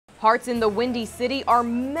Hearts in the Windy City are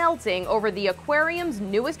melting over the aquarium's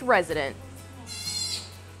newest resident.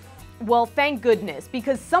 Well, thank goodness,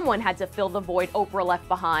 because someone had to fill the void Oprah left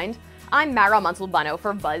behind. I'm Mara Montalbano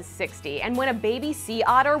for Buzz 60, and when a baby sea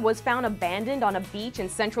otter was found abandoned on a beach in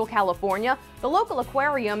Central California, the local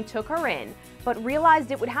aquarium took her in, but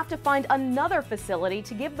realized it would have to find another facility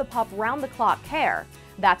to give the pup round-the-clock care.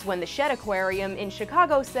 That's when the Shed Aquarium in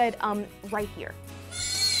Chicago said, right here.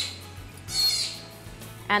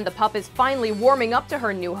 And the pup is finally warming up to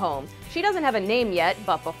her new home. She doesn't have a name yet,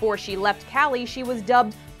 but before she left Cali, she was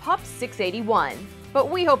dubbed Pup 681. But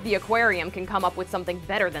we hope the aquarium can come up with something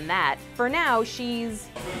better than that. For now, she's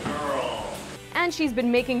a girl. And she's been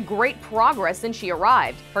making great progress since she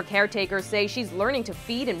arrived. Her caretakers say she's learning to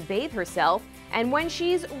feed and bathe herself, and when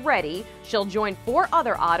she's ready, she'll join 4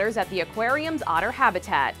 other otters at the aquarium's otter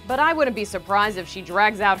habitat. But I wouldn't be surprised if she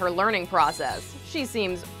drags out her learning process. She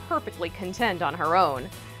seems perfectly content on her own.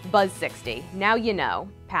 Buzz 60. Now you know.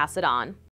 Pass it on.